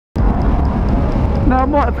Now I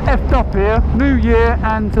might have effed up here, new year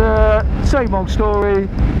and same old story.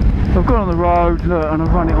 I've gone on the road, look, and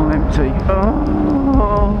I've run it on empty.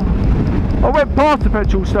 Oh. I went past the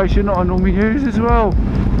petrol station that I normally use as well.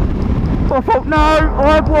 But I thought, no,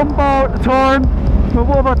 I had 1 bar at the time, but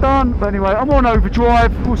what have I done? But anyway, I'm on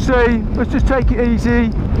overdrive, we'll see. Let's just take it easy.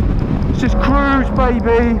 Let's just cruise,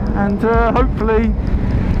 baby, and hopefully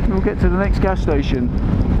we'll get to the next gas station.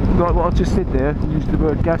 Like what I just did there, used the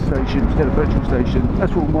word gas station instead of petrol station.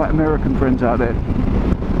 That's for all my American friends out there.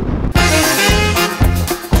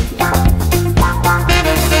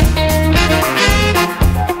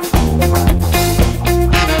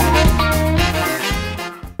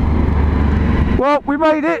 Well, we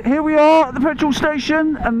made it. Here we are at the petrol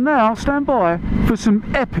station, and now stand by for some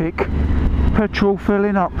epic petrol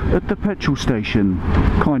filling up at the petrol station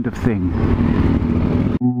kind of thing.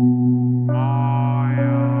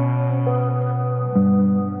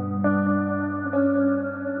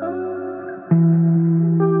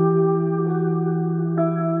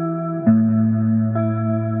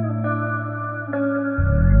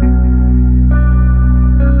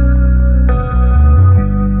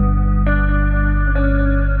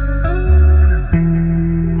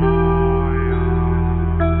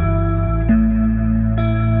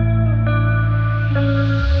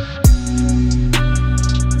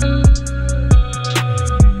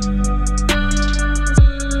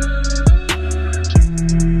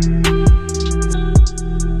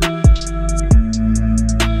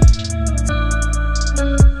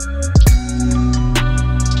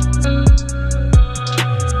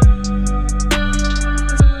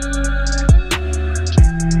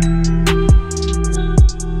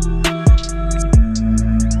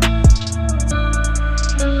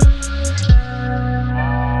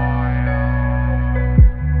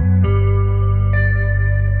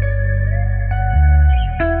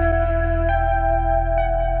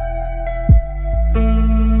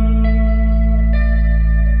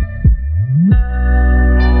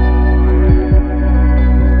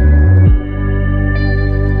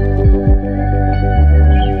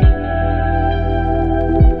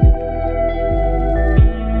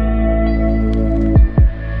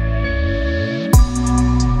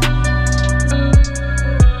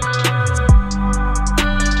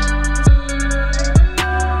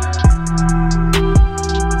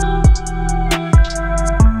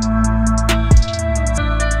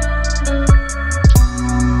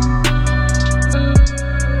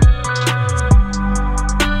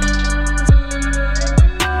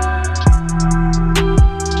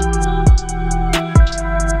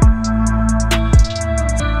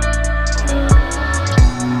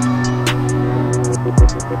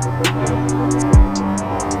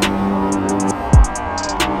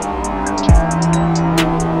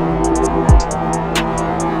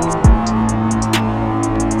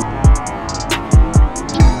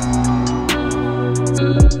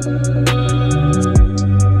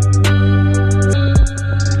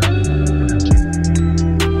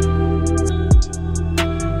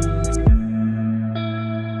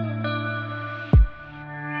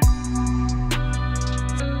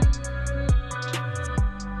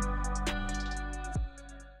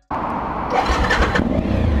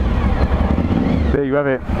 There you have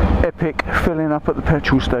it, epic filling up at the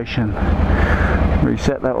petrol station.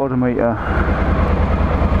 Reset that odometer.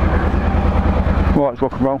 Right, let's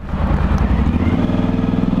rock and roll.